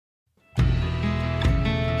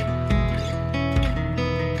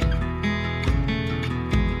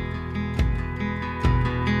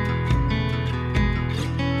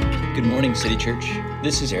Good morning, City Church.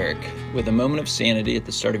 This is Eric with a moment of sanity at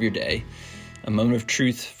the start of your day, a moment of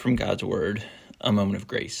truth from God's Word, a moment of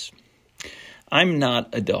grace. I'm not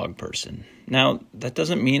a dog person. Now, that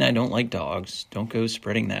doesn't mean I don't like dogs. Don't go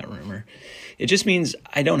spreading that rumor. It just means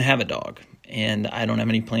I don't have a dog, and I don't have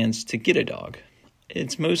any plans to get a dog.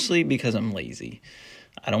 It's mostly because I'm lazy.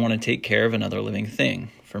 I don't want to take care of another living thing.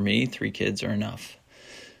 For me, 3 kids are enough.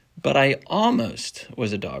 But I almost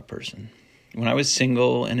was a dog person. When I was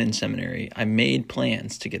single and in seminary, I made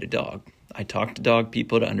plans to get a dog. I talked to dog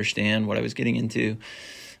people to understand what I was getting into.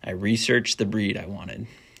 I researched the breed I wanted,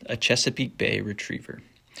 a Chesapeake Bay Retriever.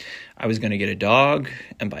 I was going to get a dog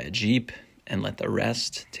and buy a Jeep and let the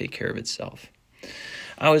rest take care of itself.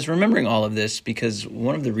 I was remembering all of this because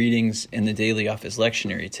one of the readings in the Daily Office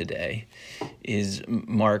Lectionary today is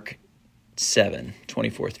Mark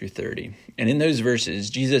 7:24 through 30. And in those verses,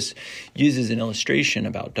 Jesus uses an illustration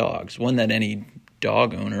about dogs, one that any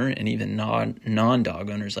dog owner and even non-dog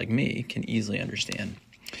owners like me can easily understand.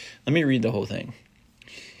 Let me read the whole thing.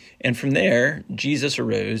 And from there, Jesus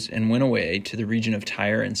arose and went away to the region of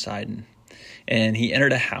Tyre and Sidon. And he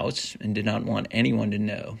entered a house and did not want anyone to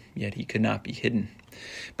know, yet he could not be hidden.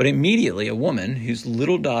 But immediately a woman whose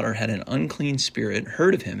little daughter had an unclean spirit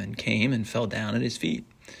heard of him and came and fell down at his feet.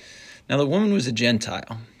 Now the woman was a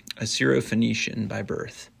Gentile, a Syrophoenician by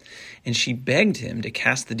birth, and she begged him to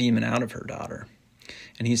cast the demon out of her daughter.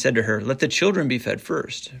 And he said to her, "Let the children be fed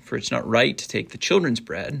first, for it's not right to take the children's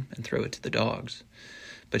bread and throw it to the dogs."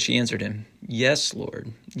 But she answered him, "Yes,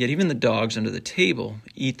 Lord, yet even the dogs under the table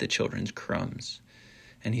eat the children's crumbs."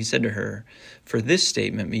 And he said to her, "For this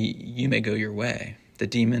statement you may go your way. The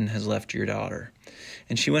demon has left your daughter."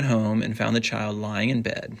 And she went home and found the child lying in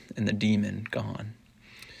bed and the demon gone.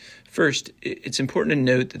 First, it's important to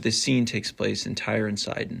note that this scene takes place in Tyre and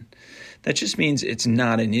Sidon. That just means it's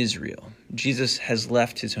not in Israel. Jesus has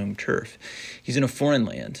left his home turf. He's in a foreign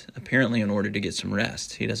land, apparently in order to get some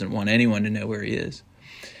rest. He doesn't want anyone to know where he is.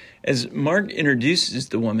 As Mark introduces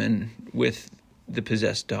the woman with the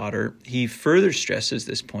possessed daughter, he further stresses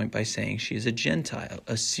this point by saying she is a Gentile,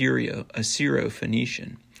 a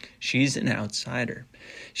Syrophoenician. She's an outsider.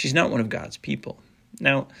 She's not one of God's people.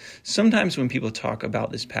 Now, sometimes when people talk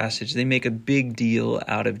about this passage, they make a big deal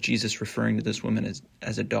out of Jesus referring to this woman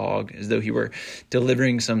as a dog, as though he were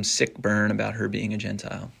delivering some sick burn about her being a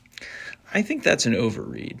Gentile. I think that's an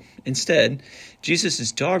overread. Instead,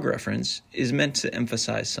 Jesus' dog reference is meant to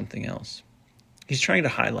emphasize something else. He's trying to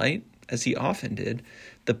highlight, as he often did,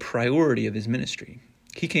 the priority of his ministry.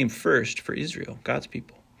 He came first for Israel, God's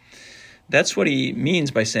people. That's what he means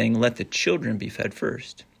by saying, "Let the children be fed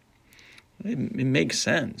first." It makes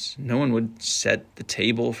sense. No one would set the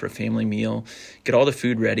table for a family meal, get all the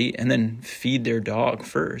food ready, and then feed their dog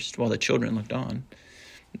first while the children looked on.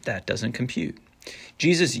 That doesn't compute.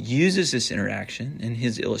 Jesus uses this interaction in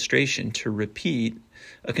his illustration to repeat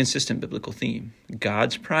a consistent biblical theme.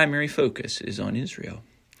 God's primary focus is on Israel.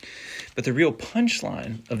 But the real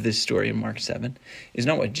punchline of this story in Mark 7 is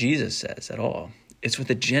not what Jesus says at all. It's what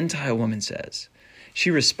the Gentile woman says. She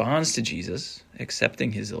responds to Jesus,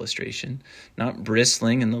 accepting his illustration, not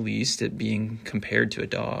bristling in the least at being compared to a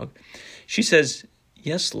dog. She says,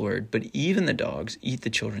 "Yes, Lord, but even the dogs eat the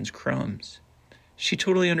children's crumbs." She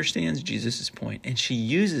totally understands Jesus' point, and she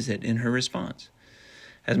uses it in her response.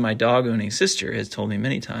 As my dog-owning sister has told me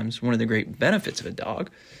many times, one of the great benefits of a dog,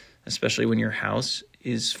 especially when your house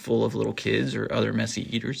is full of little kids or other messy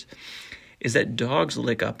eaters, is that dogs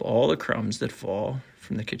lick up all the crumbs that fall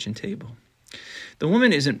from the kitchen table. The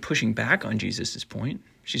woman isn't pushing back on Jesus' point.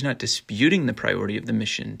 She's not disputing the priority of the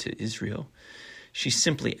mission to Israel. She's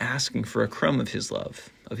simply asking for a crumb of his love,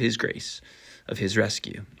 of his grace, of his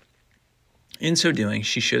rescue. In so doing,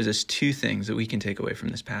 she shows us 2 things that we can take away from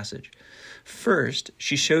this passage. First,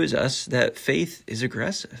 she shows us that faith is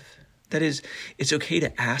aggressive. That is, it's okay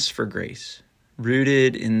to ask for grace.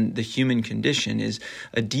 Rooted in the human condition is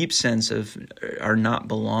a deep sense of our not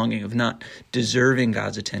belonging, of not deserving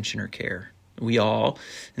God's attention or care. We all,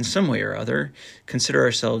 in some way or other, consider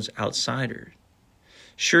ourselves outsiders.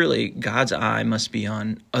 Surely God's eye must be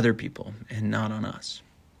on other people and not on us.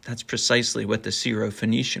 That's precisely what the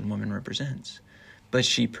Syrophoenician woman represents. But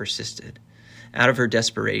she persisted. Out of her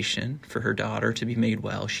desperation for her daughter to be made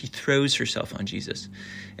well, she throws herself on Jesus,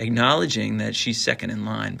 acknowledging that she's second in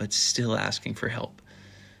line, but still asking for help.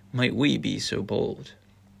 Might we be so bold?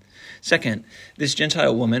 Second, this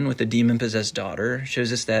Gentile woman with a demon-possessed daughter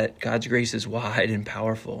shows us that God's grace is wide and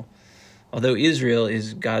powerful. Although Israel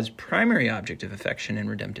is God's primary object of affection in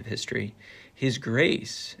redemptive history, his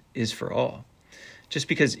grace is for all. Just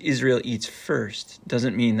because Israel eats first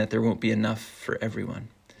doesn't mean that there won't be enough for everyone.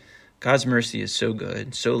 God's mercy is so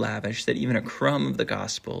good, so lavish, that even a crumb of the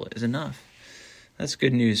gospel is enough. That's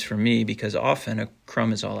good news for me because often a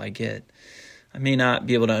crumb is all I get. I may not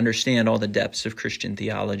be able to understand all the depths of Christian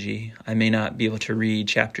theology. I may not be able to read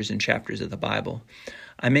chapters and chapters of the Bible.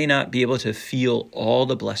 I may not be able to feel all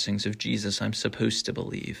the blessings of Jesus I'm supposed to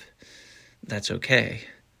believe. That's okay.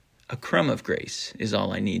 A crumb of grace is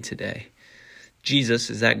all I need today. Jesus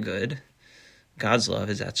is that good. God's love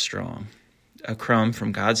is that strong. A crumb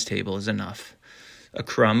from God's table is enough. A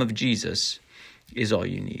crumb of Jesus is all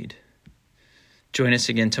you need. Join us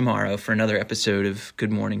again tomorrow for another episode of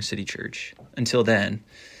Good Morning City Church. Until then,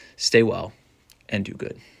 stay well and do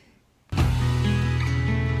good.